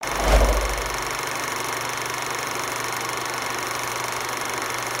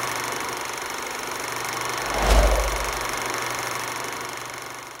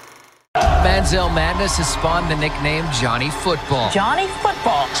Manziel madness has spawned the nickname Johnny Football. Johnny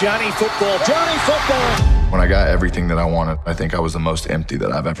Football. Johnny Football. Johnny Football. When I got everything that I wanted, I think I was the most empty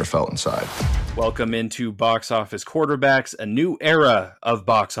that I've ever felt inside. Welcome into Box Office Quarterbacks, a new era of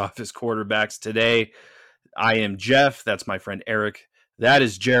Box Office Quarterbacks. Today, I am Jeff. That's my friend Eric. That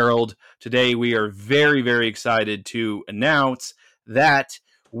is Gerald. Today, we are very, very excited to announce that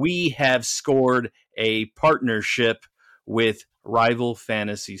we have scored a partnership with Rival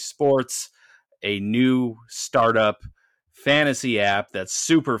Fantasy Sports, a new startup fantasy app that's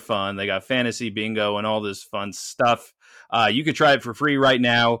super fun. They got fantasy bingo and all this fun stuff. You can try it for free right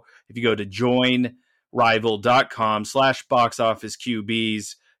now if you go to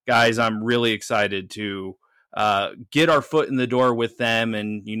joinrival.com/boxofficeqbs. Guys, I'm really excited to get our foot in the door with them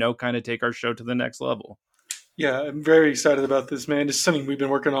and, kind of take our show to the next level. Yeah, I'm very excited about this, man. This is something we've been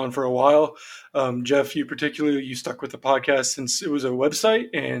working on for a while. Jeff, you stuck with the podcast since it was a website,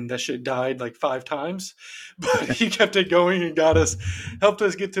 and that shit died like 5 times. But he kept it going and helped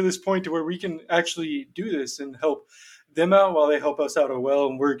us get to this point to where we can actually do this and help them out while they help us out as well.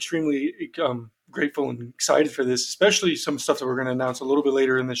 And we're extremely grateful and excited for this, especially some stuff that we're going to announce a little bit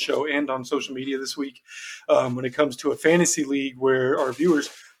later in the show and on social media this week when it comes to a fantasy league where our viewers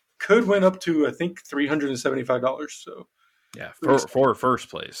could win up to, I think, $375. So, yeah, for first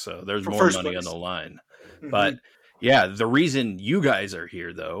place. So there's more money on the line. Mm-hmm. But yeah, the reason you guys are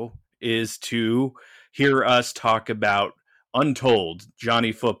here, though, is to hear us talk about Untold,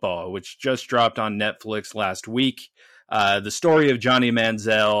 Johnny Football, which just dropped on Netflix last week. The story of Johnny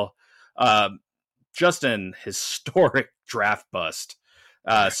Manziel, just an historic draft bust.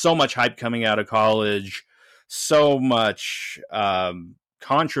 So much hype coming out of college, so much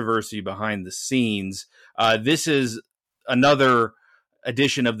controversy behind the scenes. This is another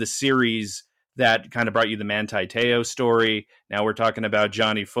edition of the series that kind of brought you the Manti Te'o story. Now we're talking about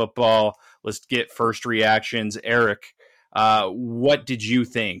Johnny Football. Let's get first reactions. Eric, what did you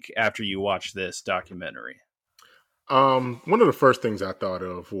think after you watched this documentary? One of the first things I thought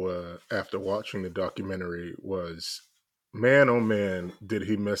of after watching the documentary was, man, oh man, did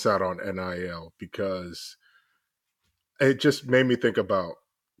he miss out on NIL, because it just made me think about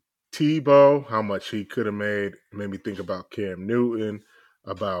Tebow, how much he could have made. It made me think about Cam Newton,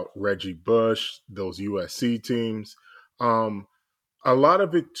 about Reggie Bush, those USC teams. A lot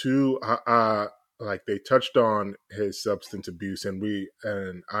of it too, like they touched on his substance abuse,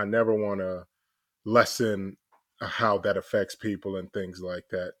 and I never want to lessen how that affects people and things like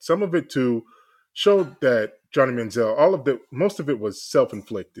that. Some of it too showed that Johnny Manziel, most of it was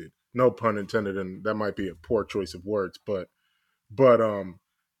self-inflicted. No pun intended, and that might be a poor choice of words, but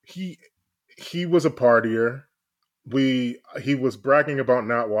he was a partier. He was bragging about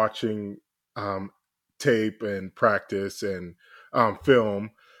not watching tape and practice and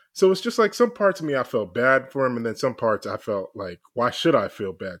film. So it's just like some parts of me I felt bad for him, and then some parts I felt like, why should I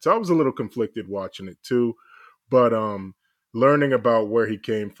feel bad? So I was a little conflicted watching it too. But learning about where he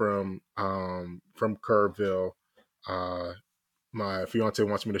came from Kerrville. My fiance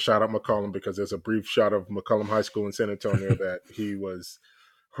wants me to shout out McCollum because there's a brief shot of McCollum High School in San Antonio that he was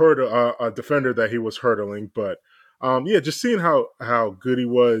a defender that he was hurdling. But just seeing how good he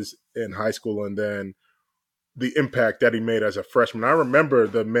was in high school, and then the impact that he made as a freshman. I remember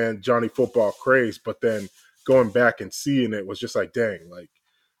the Johnny Football craze, but then going back and seeing it was just like, dang,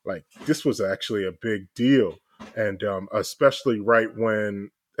 like this was actually a big deal. And especially right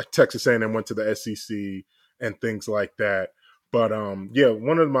when Texas A&M went to the SEC and things like that. But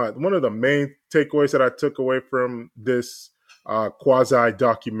one of the main takeaways that I took away from this quasi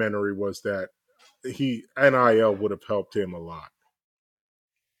documentary was that NIL would have helped him a lot.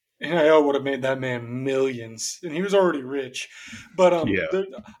 NIL would have made that man millions, and he was already rich. But I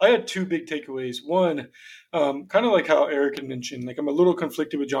had 2 big takeaways. One, kind of like how Eric had mentioned, like I'm a little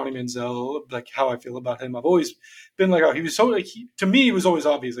conflicted with Johnny Manziel, like how I feel about him. I've always been like, he was so like, to me, it was always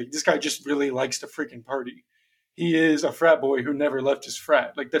obvious, like this guy just really likes to freaking party. He is a frat boy who never left his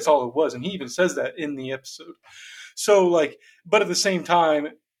frat. Like that's all it was, and he even says that in the episode. So like, but at the same time,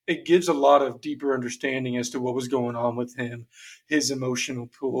 it gives a lot of deeper understanding as to what was going on with him, his emotional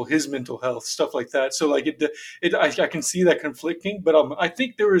pool, his mental health, stuff like that. So like I can see that conflicting, but I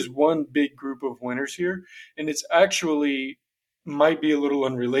think there is one big group of winners here, and it's actually might be a little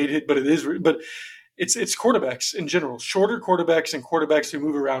unrelated, but it's quarterbacks in general, shorter quarterbacks and quarterbacks who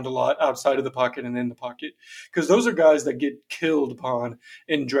move around a lot outside of the pocket and in the pocket, because those are guys that get killed upon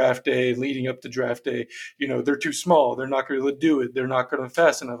in draft day, leading up to draft day. They're too small. They're not going to do it. They're not going to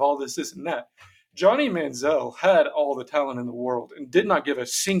fast enough, all this and that. Johnny Manziel had all the talent in the world and did not give a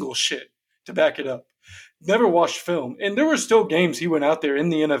single shit to back it up. Never watched film. And there were still games he went out there in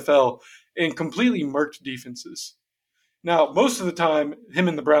the NFL and completely murked defenses. Now, most of the time, him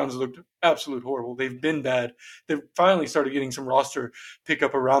and the Browns looked absolute horrible. They've been bad. They finally started getting some roster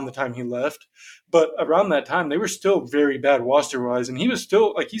pickup around the time he left. But around that time, they were still very bad roster-wise. And he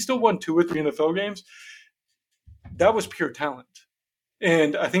still won 2 or 3 NFL games. That was pure talent.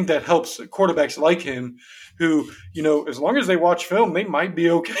 And I think that helps quarterbacks like him who, as long as they watch film, they might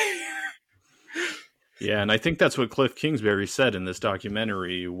be okay. Yeah, and I think that's what Cliff Kingsbury said in this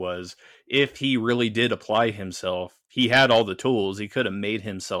documentary was if he really did apply himself, he had all the tools. He could have made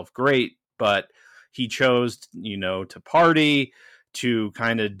himself great, but he chose, to party, to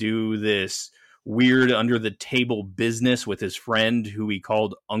kind of do this weird under-the-table business with his friend who he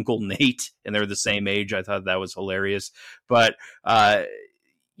called Uncle Nate, and they're the same age. I thought that was hilarious. But,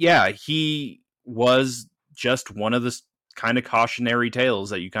 he was just one of the kind of cautionary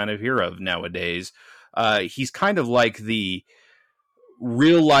tales that you kind of hear of nowadays. He's kind of like the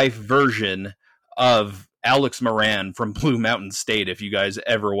real life version of Alex Moran from Blue Mountain State, if you guys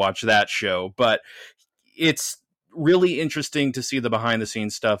ever watch that show. But it's really interesting to see the behind the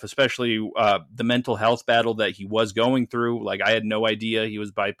scenes stuff, especially the mental health battle that he was going through. Like, I had no idea he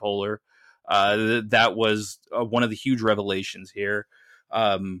was bipolar. That was one of the huge revelations here.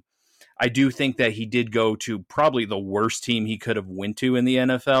 I do think that he did go to probably the worst team he could have went to in the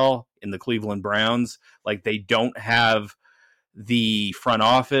NFL, in the Cleveland Browns. Like, they don't have the front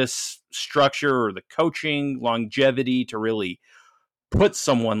office structure or the coaching longevity to really put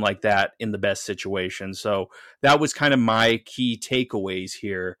someone like that in the best situation. So that was kind of my key takeaways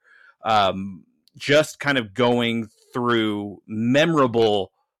here. Just kind of going through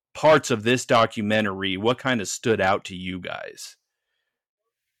memorable parts of this documentary. What kind of stood out to you guys?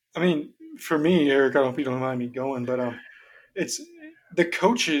 I mean, for me, Eric, I don't know if you don't mind me going, but it's the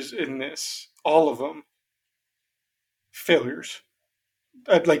coaches in this, all of them, failures.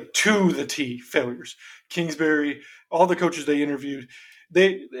 Like to the T, failures. Kingsbury, all the coaches they interviewed,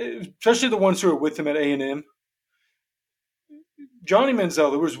 they especially the ones who are with him at A&M. Johnny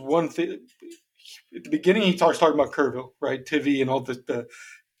Manziel, there was one thing at the beginning. He starts talking about Kerrville, right? Tivy and all the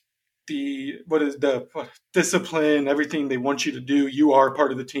discipline, everything they want you to do. You are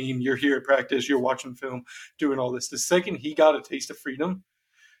part of the team. You're here at practice. You're watching film, doing all this. The second he got a taste of freedom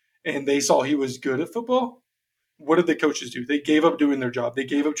and they saw he was good at football, what did the coaches do? They gave up doing their job. They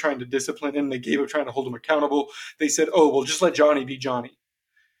gave up trying to discipline him. They gave up trying to hold him accountable. They said, just let Johnny be Johnny.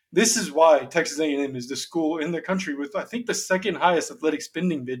 This is why Texas A&M is the school in the country with, I think, the second highest athletic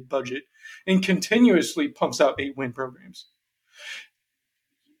spending budget and continuously pumps out 8-win programs.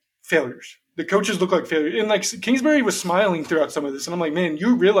 Failures. The coaches look like failures. And like Kingsbury was smiling throughout some of this. And I'm like, man,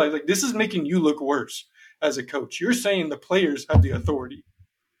 you realize like this is making you look worse as a coach. You're saying the players have the authority.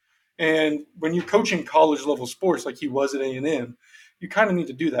 And when you're coaching college level sports like he was at A&M, you kind of need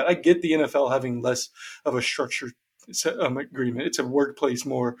to do that. I get the NFL having less of a structured agreement. It's a workplace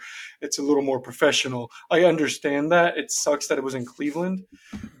more. It's a little more professional. I understand that. It sucks that it was in Cleveland.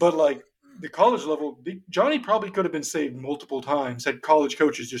 But like, the college level, Johnny probably could have been saved multiple times had college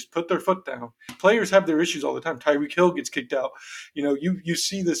coaches just put their foot down. Players have their issues all the time. Tyreek Hill gets kicked out. You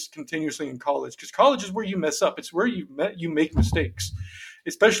see this continuously in college because college is where you mess up. It's where you make mistakes,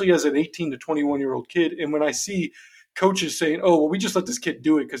 especially as an 18 to 21-year-old kid. And when I see coaches saying, we just let this kid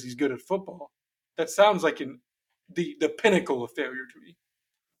do it because he's good at football, that sounds like the pinnacle of failure to me.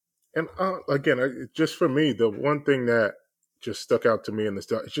 And again, just for me, the one thing that just stuck out to me in this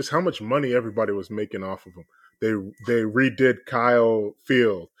stuff. It's just how much money everybody was making off of him. They redid Kyle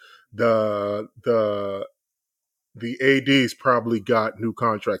Field. The ADs probably got new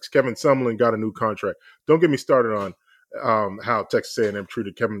contracts. Kevin Sumlin got a new contract. Don't get me started on how Texas A&M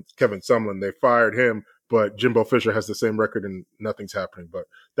treated Kevin Sumlin. They fired him, but Jimbo Fisher has the same record and nothing's happening. But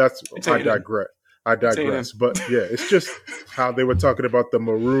I digress. But yeah, it's just how they were talking about the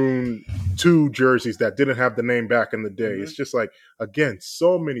Maroon 2 jerseys that didn't have the name back in the day. Mm-hmm. It's just like, again,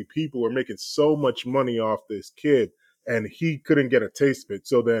 so many people were making so much money off this kid and he couldn't get a taste of it.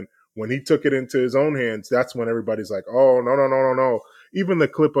 So then when he took it into his own hands, that's when everybody's like, oh, no. Even the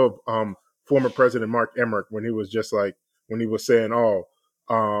clip of former President Mark Emmert when he was just like, when he was saying,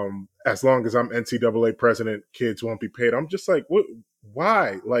 as long as I'm NCAA president, kids won't be paid. I'm just like, what?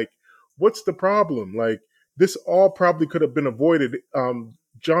 Why? Like, what's the problem? Like, this all probably could have been avoided.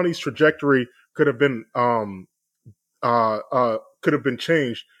 Johnny's trajectory could have been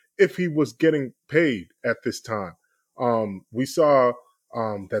changed if he was getting paid at this time. We saw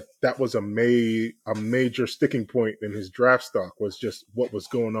that was a major sticking point in his draft stock was just what was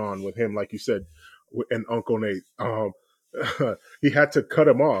going on with him, like you said, and Uncle Nate. He had to cut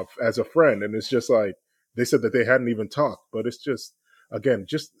him off as a friend, and it's just like they said that they hadn't even talked, but it's just. again,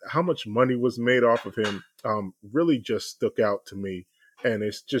 just how much money was made off of him really just stuck out to me. And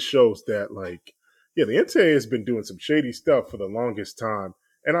it just shows that, like, yeah, the NCAA has been doing some shady stuff for the longest time.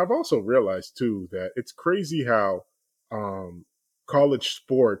 And I've also realized, too, that it's crazy how college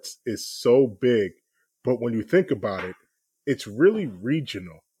sports is so big. But when you think about it, it's really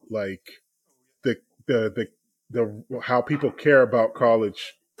regional. Like, the how people care about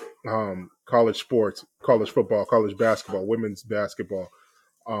college sports, college football, college basketball, women's basketball.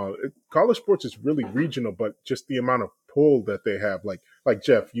 College sports is really regional, but just the amount of pull that they have, like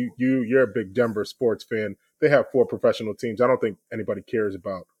Jeff, you're a big Denver sports fan. They have 4 professional teams. I don't think anybody cares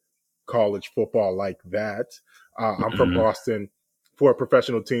about college football like that. I'm from Boston. 4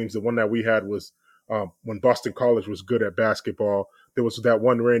 professional teams. The one that we had was when Boston College was good at basketball. There was that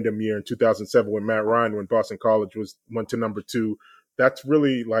one random year in 2007 when Matt Ryan, when Boston College went to number 2. That's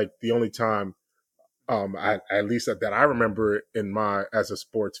really like the only time, at least that I remember as a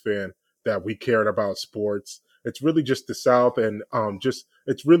sports fan, that we cared about sports. It's really just the South, and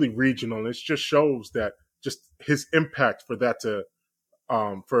it's really regional. And it just shows that just his impact for that to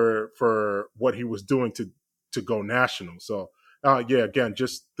for what he was doing to go national. So again,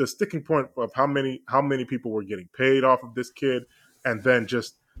 just the sticking point of how many people were getting paid off of this kid, and then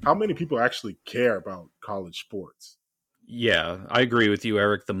just how many people actually care about college sports. Yeah, I agree with you,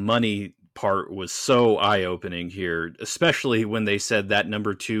 Eric. The money part was so eye-opening here, especially when they said that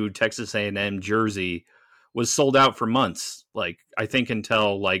number 2 Texas A&M jersey was sold out for months. Like, I think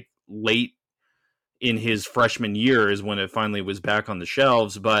until like late in his freshman year is when it finally was back on the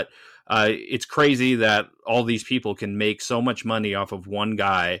shelves. But it's crazy that all these people can make so much money off of one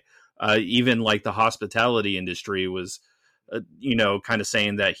guy. Even like the hospitality industry was, kind of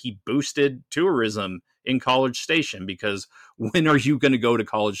saying that he boosted tourism in College Station, because when are you going to go to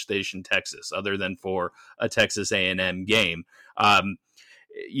College Station, Texas, other than for a Texas A&M game?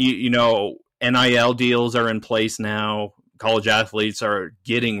 NIL deals are in place now. College athletes are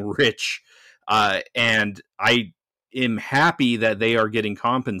getting rich. And I am happy that they are getting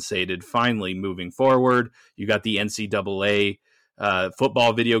compensated finally moving forward. You got the NCAA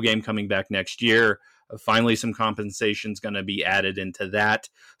football video game coming back next year. Finally, some compensation is going to be added into that.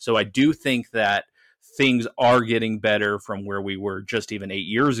 So I do think that things are getting better from where we were just even 8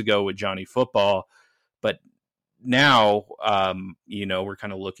 years ago with Johnny Football. But now, we're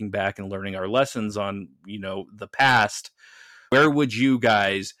kind of looking back and learning our lessons on, the past. Where would you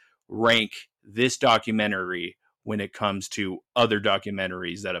guys rank this documentary when it comes to other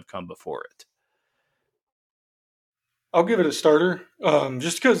documentaries that have come before it? I'll give it a starter,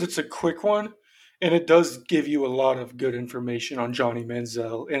 just because it's a quick one, and it does give you a lot of good information on Johnny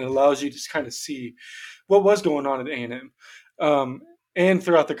Manziel, and allows you to kind of see what was going on at A&M, and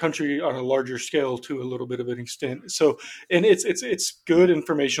throughout the country on a larger scale to a little bit of an extent. So, and it's good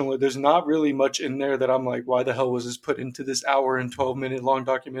informational. There's not really much in there that I'm like, why the hell was this put into this hour and 12-minute long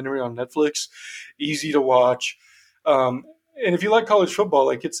documentary on Netflix? Easy to watch. And if you like college football,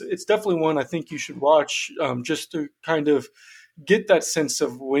 like it's definitely one I think you should watch, just to kind of get that sense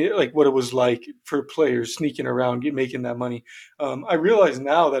of like what it was like for players sneaking around, making that money. I realize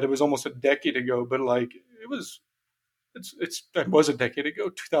now that it was almost a decade ago, but like that was a decade ago,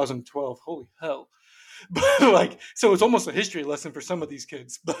 2012. Holy hell. But like, so it's almost a history lesson for some of these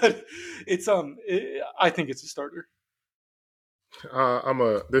kids, but it's, I think it's a starter. I'm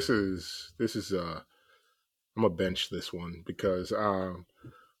a bench this one because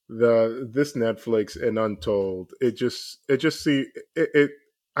this Netflix and Untold,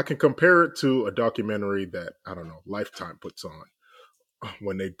 I can compare it to a documentary that, I don't know, Lifetime puts on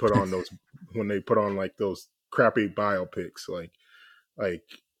when they put on like those crappy biopics. Like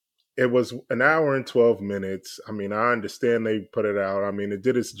it was an hour and 12 minutes. I mean, I understand they put it out. I mean, it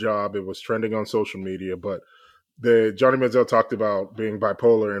did its job. It was trending on social media, but Johnny Manziel talked about being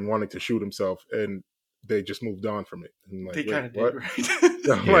bipolar and wanting to shoot himself, and they just moved on from it. I'm like, they kind of did, right?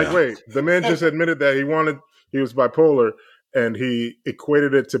 I'm like, wait, the man just admitted that he was bipolar, and he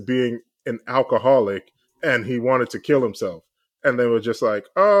equated it to being an alcoholic, and he wanted to kill himself. And they were just like,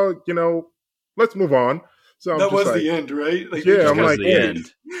 oh, let's move on. So that was the end, right? Like, yeah, I'm like, the end.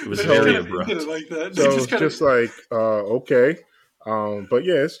 It was very abrupt. Like that. So it's just like, okay. But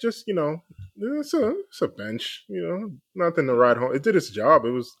yeah, it's just, it's a bench, nothing to ride home. It did its job.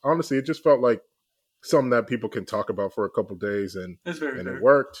 It was, honestly, it just felt like something that people can talk about for a couple days, and it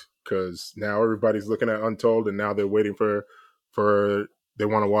worked, because now everybody's looking at Untold, and now they're waiting for they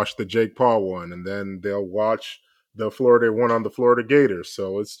want to watch the Jake Paul one, and then they'll watch the Florida one on the Florida Gators.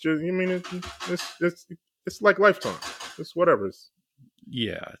 So it's just, it's like Lifetime. It's whatever.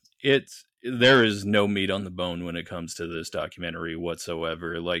 Yeah, there is no meat on the bone when it comes to this documentary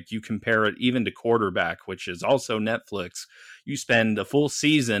whatsoever. Like, you compare it even to Quarterback, which is also Netflix. You spend a full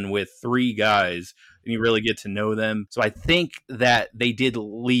season with 3 guys and you really get to know them. So I think that they did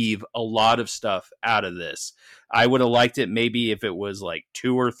leave a lot of stuff out of this. I would have liked it maybe if it was like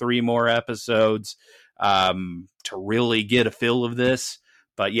 2 or 3 more episodes to really get a feel of this.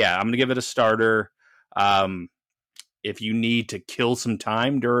 But yeah, I'm going to give it a starter. If you need to kill some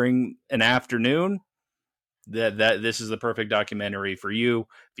time during an afternoon, that this is the perfect documentary for you.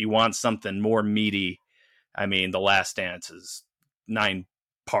 If you want something more meaty, I mean, The Last Dance is 9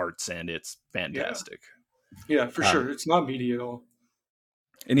 parts and it's fantastic. Yeah, for sure. It's not meaty at all.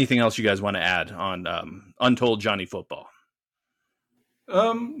 Anything else you guys want to add on Untold Johnny Football?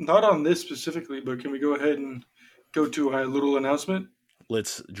 Not on this specifically, but can we go ahead and go to our little announcement?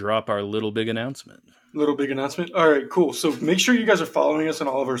 Let's drop our little big announcement. Little big announcement. All right, cool. So make sure you guys are following us on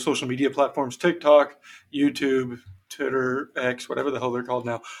all of our social media platforms, TikTok, YouTube, Twitter, X, whatever the hell they're called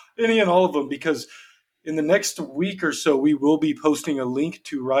now, any and all of them, because in the next week or so, we will be posting a link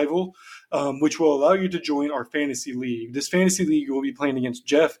to Rival, which will allow you to join our fantasy league. This fantasy league will be playing against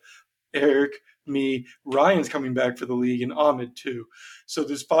Jeff, Eric, me, Ryan's coming back for the league, and Ahmed too. So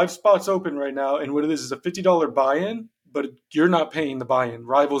there's 5 spots open right now, and what it is a $50 buy-in, but you're not paying the buy-in.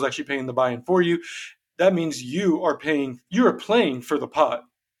 Rival's actually paying the buy-in for you. That means you are playing for the pot,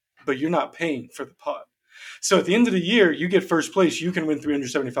 but you're not paying for the pot. So at the end of the year, you get first place. You can win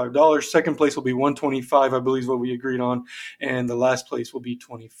 $375. Second place will be $125, I believe is what we agreed on. And the last place will be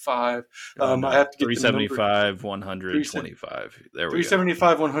 $25. I have to get $375, $125. There we go.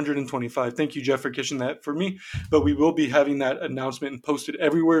 $375, $125. Thank you, Jeff, for catching that for me. But we will be having that announcement and posted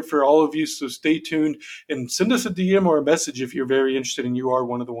everywhere for all of you. So stay tuned and send us a DM or a message if you're very interested and you are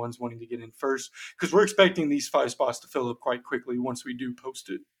one of the ones wanting to get in first. Because we're expecting these 5 spots to fill up quite quickly once we do post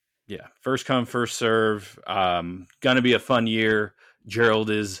it. Yeah, first come, first serve. Gonna be a fun year. Gerald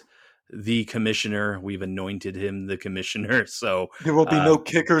is the commissioner. We've anointed him the commissioner. So there will be no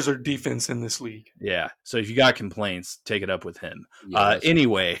kickers or defense in this league. Yeah. So if you got complaints, take it up with him.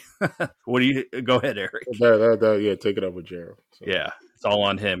 Anyway, what do you go ahead, Eric? Yeah, take it up with Gerald. So. Yeah, it's all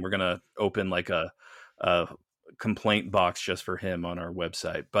on him. We're gonna open like a complaint box just for him on our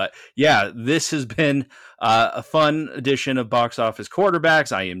website. But yeah, this has been a fun edition of Box Office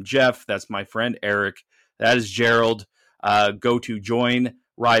Quarterbacks. I am Jeff. That's my friend Eric. That is Gerald. Go to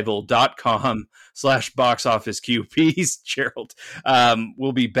joinrival.com/boxofficeqps. Gerald.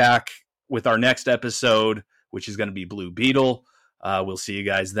 We'll be back with our next episode, which is going to be Blue Beetle. We'll see you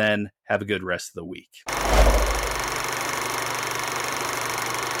guys then. Have a good rest of the week.